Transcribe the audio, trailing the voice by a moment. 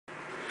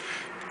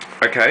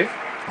Okay,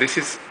 this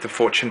is the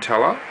fortune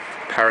teller,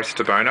 Paris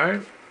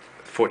Debono,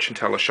 fortune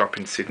teller shop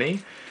in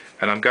Sydney,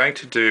 and I'm going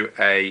to do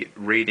a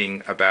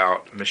reading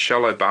about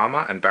Michelle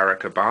Obama and Barack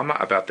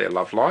Obama, about their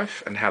love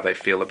life and how they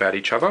feel about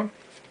each other.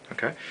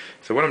 Okay,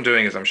 so what I'm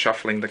doing is I'm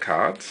shuffling the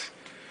cards,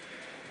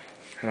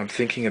 and I'm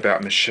thinking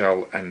about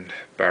Michelle and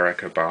Barack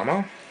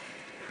Obama.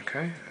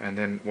 Okay, and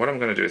then what I'm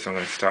going to do is I'm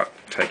going to start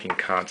taking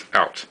cards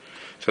out.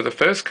 So the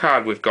first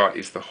card we've got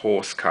is the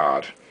horse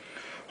card.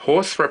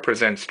 Horse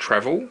represents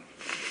travel,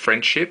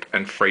 friendship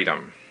and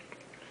freedom.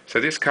 So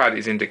this card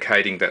is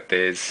indicating that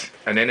there's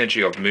an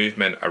energy of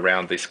movement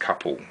around this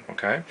couple.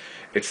 Okay,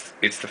 it's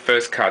the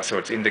first card, so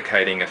it's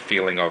indicating a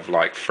feeling of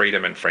like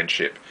freedom and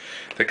friendship.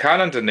 The card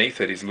underneath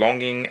it is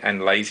longing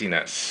and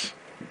laziness.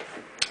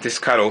 This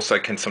card also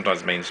can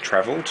sometimes mean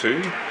travel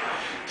too.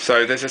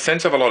 So there's a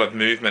sense of a lot of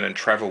movement and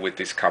travel with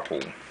this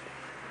couple.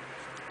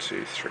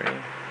 2, 3. 2, 3.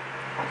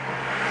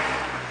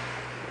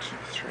 2,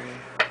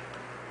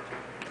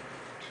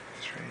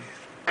 3.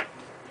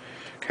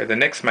 Okay, the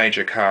next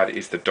major card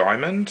is the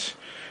diamond.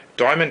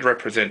 Diamond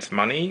represents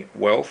money,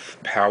 wealth,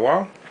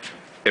 power.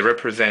 It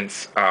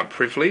represents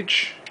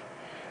privilege.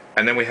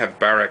 And then we have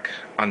Barack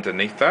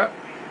underneath that.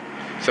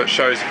 So it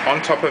shows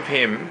on top of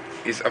him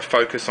is a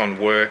focus on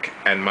work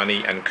and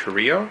money and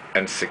career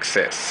and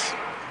success.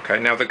 Okay,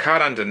 now the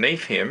card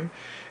underneath him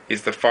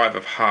is the 5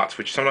 of Hearts,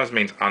 which sometimes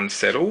means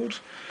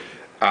unsettled.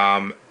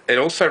 It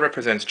also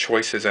represents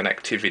choices and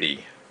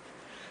activity.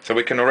 So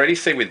we can already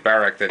see with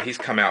Barack that he's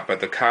come out, but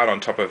the card on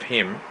top of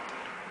him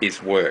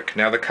is work.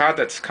 Now the card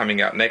that's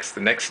coming out next,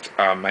 the next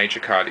major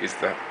card is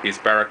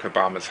Barack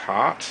Obama's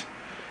heart.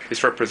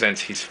 This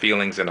represents his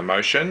feelings and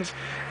emotions.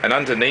 And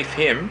underneath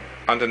him,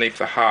 underneath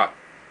the heart,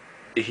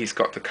 he's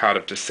got the card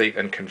of deceit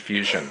and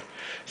confusion.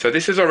 So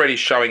this is already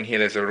showing here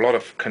there's a lot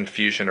of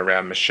confusion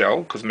around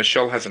Michelle, because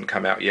Michelle hasn't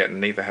come out yet and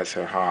neither has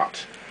her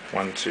heart.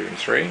 1, 2 and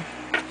 3.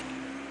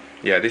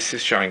 Yeah, this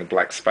is showing a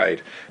black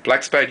spade.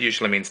 Black spade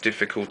usually means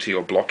difficulty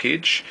or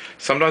blockage.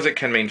 Sometimes it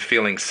can mean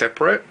feeling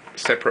separate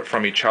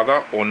from each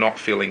other, or not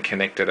feeling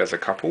connected as a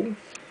couple.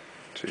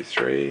 2,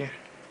 3.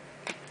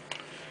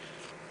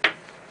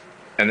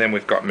 And then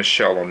we've got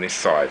Michelle on this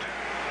side.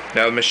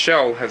 Now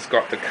Michelle has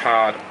got the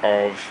card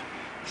of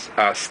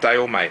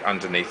stalemate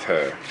underneath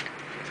her.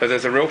 So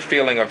there's a real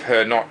feeling of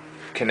her not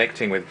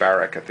connecting with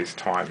Barack at this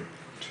time.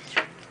 2,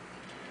 3.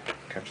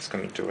 Okay, I'm just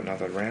going to do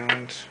another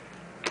round.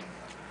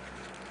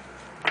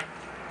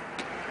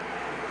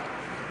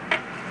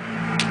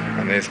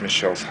 And there's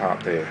Michelle's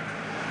heart there.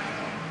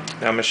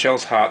 Now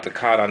Michelle's heart, the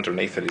card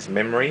underneath it is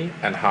memory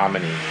and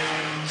harmony.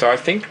 So I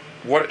think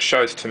what it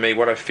shows to me,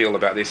 what I feel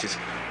about this is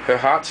her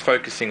heart's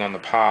focusing on the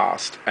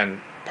past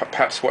and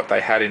perhaps what they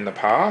had in the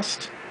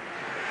past.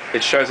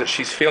 It shows that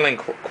she's feeling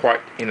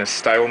quite in a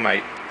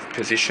stalemate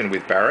position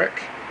with Barack.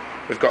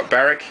 We've got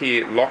Barack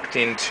here locked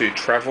into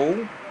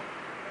travel,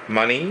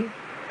 money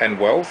and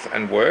wealth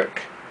and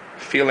work,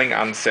 feeling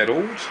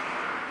unsettled,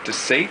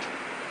 deceit,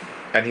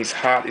 and his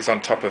heart is on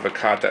top of a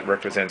card that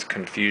represents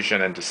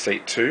confusion and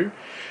deceit too.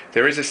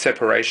 There is a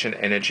separation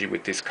energy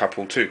with this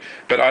couple too,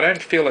 but I don't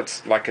feel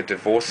it's like a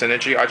divorce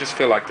energy. I just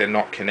feel like they're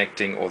not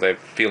connecting, or they're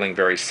feeling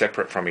very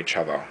separate from each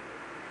other.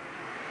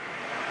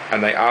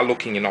 And they are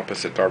looking in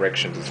opposite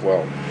directions as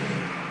well.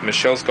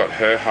 Michelle's got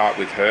her heart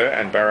with her,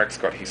 and Barack's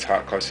got his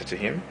heart closer to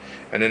him.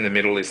 And in the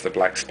middle is the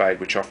black spade,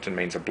 which often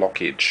means a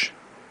blockage.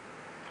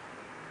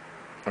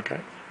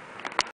 Okay.